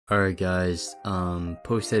Alright guys,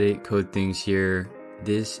 post edit code things here.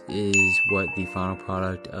 This is what the final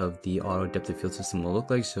product of the auto depth of field system will look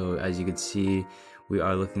like. So as you can see, we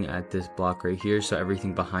are looking at this block right here, so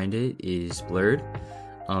everything behind it is blurred.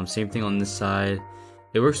 Same thing on this side.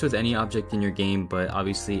 It works with any object in your game, but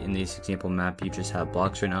obviously in this example map you just have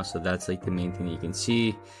blocks right now, so that's like the main thing that you can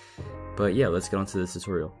see. But yeah, let's get on to this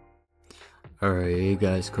tutorial. Alright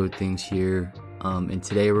guys, code things here, and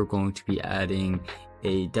today we're going to be adding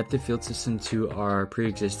a depth of field system to our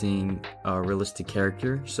pre-existing realistic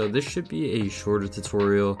character. So this should be a shorter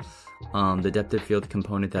tutorial. The depth of field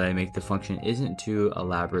component that I make the function isn't too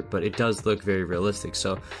elaborate, but it does look very realistic.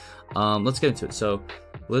 So let's get into it. So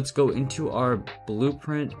let's go into our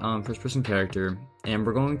blueprint first person character, and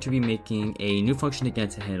we're going to be making a new function again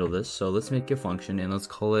to handle this. So let's make a function and let's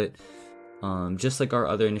call it just like our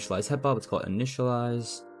other initialize head bob. Let's call it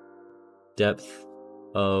initialize depth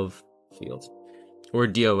of field, or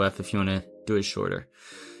DOF if you want to do it shorter.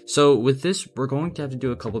 So with this, we're going to have to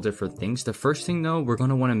do a couple different things. The first thing though, we're going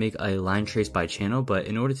to want to make a line trace by channel, but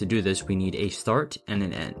in order to do this, we need a start and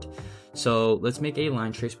an end. So let's make a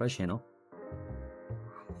line trace by channel.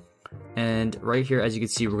 And right here, as you can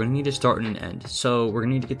see, we're going to need a start and an end. So we're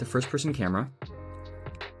going to need to get the first person camera.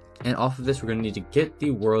 And off of this, we're going to need to get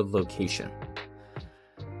the world location.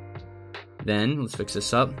 Then let's fix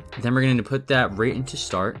this up. Then we're going to put that right into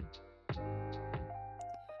start.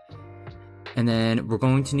 And then we're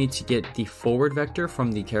going to need to get the forward vector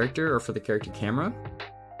from the character, or for the character camera.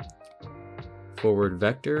 Forward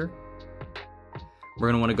vector.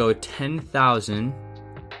 We're going to want to go 10,000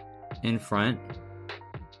 in front.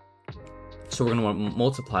 So we're going to want to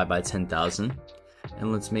multiply by 10,000.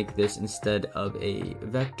 And let's make this, instead of a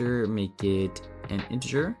vector, make it an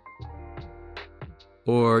integer.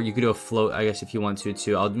 Or you could do a float, I guess, if you want to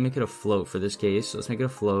too. I'll make it a float for this case. So let's make it a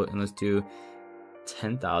float, and let's do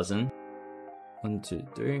 10,000. 1, 2,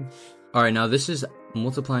 3. Alright, now this is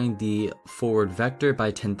multiplying the forward vector by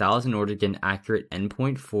 10,000 in order to get an accurate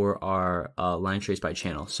endpoint for our line trace by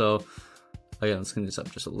channel. So again, let's clean this up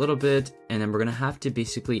just a little bit, and then we're gonna have to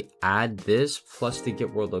basically add this plus the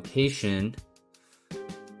get world location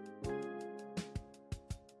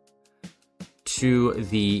to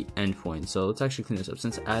the endpoint. So let's actually clean this up,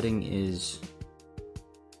 since adding is,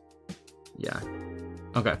 yeah,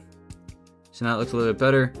 okay. So now it looks a little bit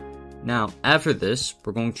better. Now, after this,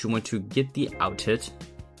 we're going to want to get the out hit,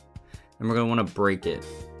 and we're going to want to break it.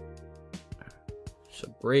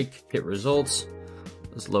 So break, hit results.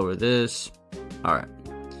 Let's lower this. All right.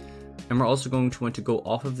 And we're also going to want to go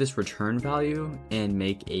off of this return value and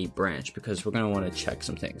make a branch, because we're going to want to check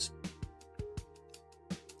some things.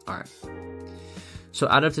 All right. So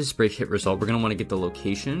out of this break hit result, we're going to want to get the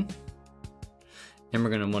location, and we're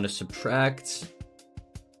going to want to subtract.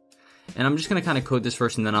 And I'm just going to kind of code this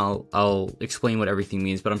first, and then I'll explain what everything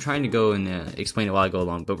means. But I'm trying to go and explain it while I go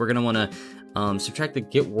along. But we're going to want to subtract the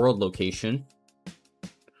get world location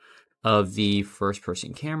of the first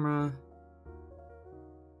person camera.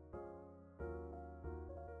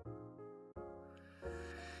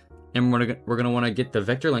 And we're going to want to get the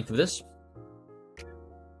vector length of this.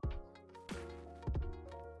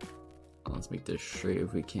 Let's make this straight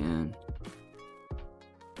if we can.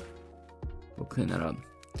 We'll clean that up.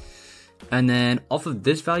 And then off of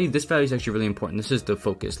this value is actually really important. This is the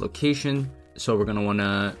focus location. So we're going to want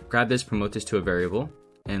to grab this, promote this to a variable,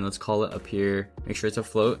 and let's call it up here. Make sure it's a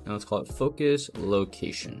float, and let's call it focus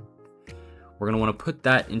location. We're going to want to put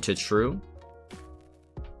that into true.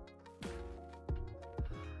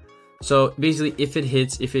 So basically, if it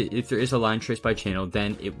hits, if there is a line trace by channel,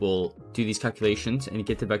 then it will do these calculations and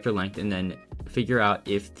get the vector length, and then figure out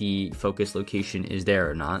if the focus location is there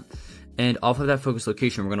or not. And off of that focus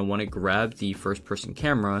location, we're going to want to grab the first person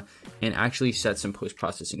camera and actually set some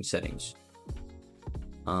post-processing settings.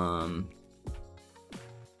 There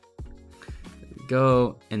we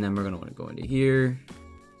go. And then we're going to want to go into here.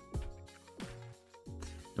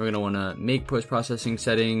 We're going to want to make post-processing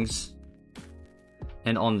settings.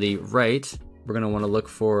 And on the right, we're going to want to look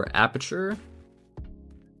for aperture,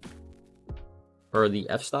 or the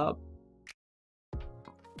f-stop.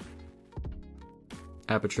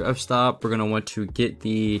 Aperture f-stop. We're going to want to get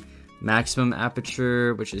the maximum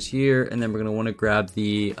aperture, which is here, and then we're going to want to grab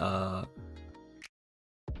the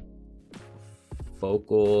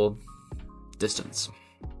focal distance,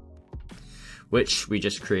 which we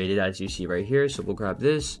just created, as you see right here. So we'll grab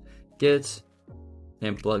this, get,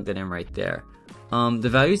 and plug that in right there. The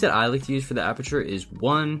values that I like to use for the aperture is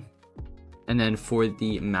 1, and then for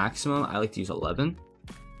the maximum, I like to use 11.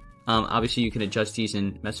 Obviously, you can adjust these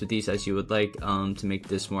and mess with these as you would like to make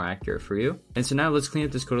this more accurate for you. And so now let's clean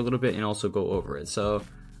up this code a little bit and also go over it. So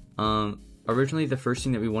Originally the first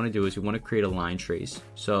thing that we want to do is we want to create a line trace.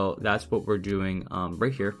 So that's what we're doing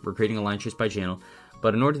right here. We're creating a line trace by channel.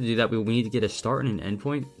 But in order to do that, we need to get a start and an end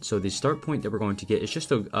point. So the start point that we're going to get is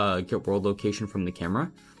just a get world location from the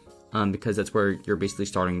camera, because that's where you're basically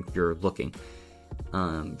starting your looking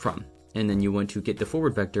from. And then you want to get the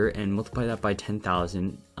forward vector and multiply that by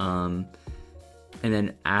 10,000, and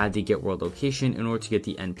then add the get world location in order to get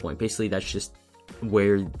the end point. Basically, that's just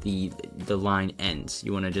where the line ends.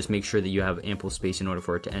 You want to just make sure that you have ample space in order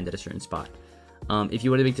for it to end at a certain spot. If you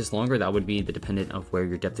want to make this longer, that would be the dependent of where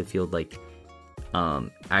your depth of field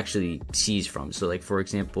actually sees from. So like, for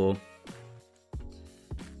example,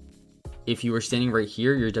 if you were standing right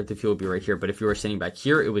here, your depth of field would be right here. But if you were standing back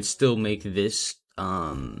here, it would still make this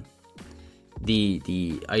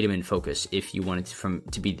the item in focus if you wanted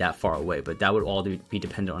to be that far away. But that would all be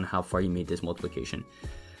dependent on how far you made this multiplication.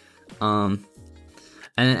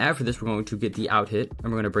 And then after this, we're going to get the out hit,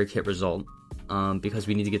 and we're going to break hit result, because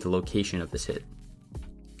we need to get the location of this hit.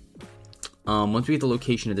 Once we get the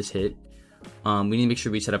location of this hit, we need to make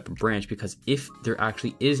sure we set up a branch, because if there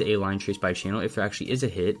actually is a line trace by channel, if there actually is a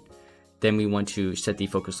hit, then we want to set the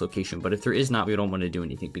focus location. But if there is not, we don't want to do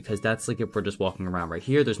anything, because that's like if we're just walking around right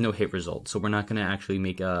here, there's no hit result. So we're not going to actually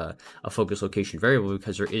make a focus location variable,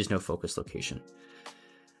 because there is no focus location.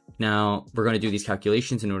 Now, we're going to do these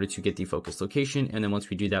calculations in order to get the focus location, and then once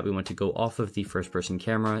we do that, we want to go off of the first-person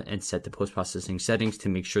camera and set the post-processing settings to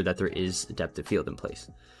make sure that there is a depth of field in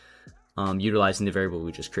place, utilizing the variable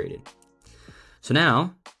we just created. So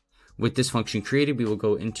now, with this function created, we will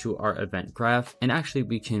go into our event graph, and actually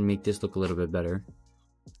we can make this look a little bit better.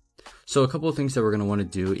 So a couple of things that we're going to want to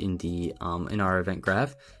do in our event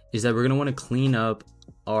graph is that we're going to want to clean up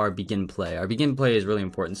our begin play. Our begin play is really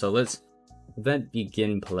important, so let's event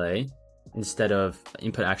begin play instead of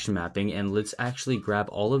input action mapping, and let's actually grab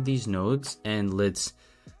all of these nodes and let's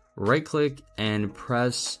right click and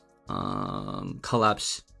press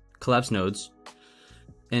collapse nodes,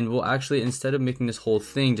 and we'll actually, instead of making this whole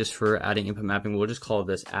thing just for adding input mapping, we'll just call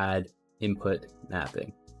this add input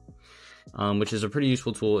mapping, which is a pretty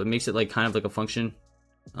useful tool. It makes it like kind of like a function,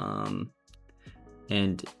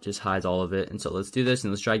 and just hides all of it. And so let's do this,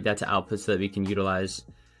 and let's drag that to output so that we can utilize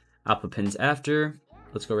output pins after.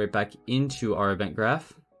 Let's go right back into our event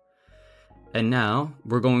graph. And now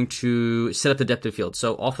we're going to set up the depth of field.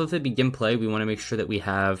 So off of the begin play, we want to make sure that we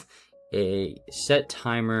have a set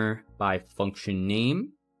timer by function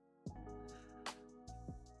name.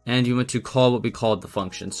 And you want to call what we called the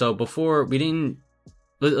function. So before we didn't,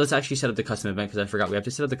 let's actually set up the custom event, because I forgot we have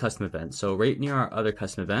to set up the custom event. So right near our other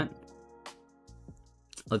custom event,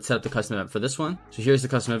 let's set up the custom event for this one. So here's the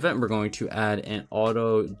custom event. We're going to add an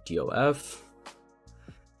auto DOF.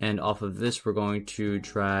 And off of this, we're going to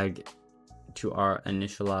drag to our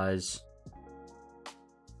initialize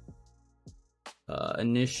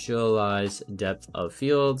depth of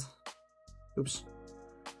field. Oops.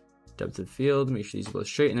 Depth of field. Make sure these are both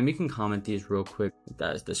straight. And then we can comment these real quick.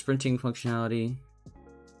 That is the sprinting functionality.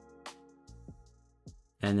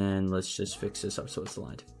 And then let's just fix this up so it's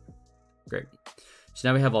aligned. Great. So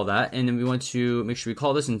now we have all that, and then we want to make sure we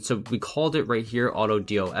call this, and so we called it right here auto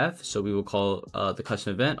DOF. So we will call the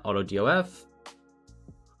custom event auto DOF,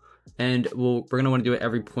 and we're gonna want to do it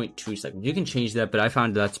every 0.2 seconds. You can change that, but I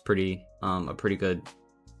found that's pretty a pretty good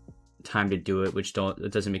time to do it, which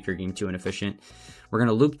it doesn't make your game too inefficient. We're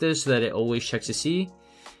gonna loop this so that it always checks to C,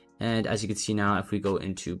 and as you can see now, if we go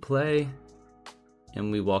into play and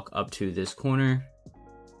we walk up to this corner,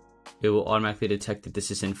 it will automatically detect that this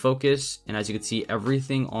is in focus, and as you can see,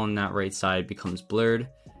 everything on that right side becomes blurred,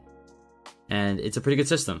 and it's a pretty good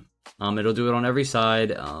system. It'll do it on every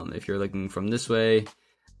side. If you're looking from this way,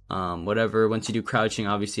 whatever. Once you do crouching,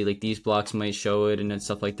 obviously like these blocks might show it and then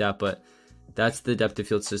stuff like that, but that's the depth of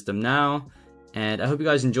field system now. And I hope you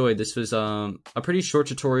guys enjoyed. This was a pretty short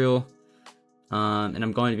tutorial, and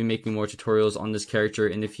I'm going to be making more tutorials on this character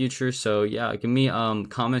in the future. So yeah, give me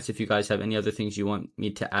comments if you guys have any other things you want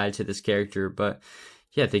me to add to this character. But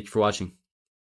yeah, thank you for watching.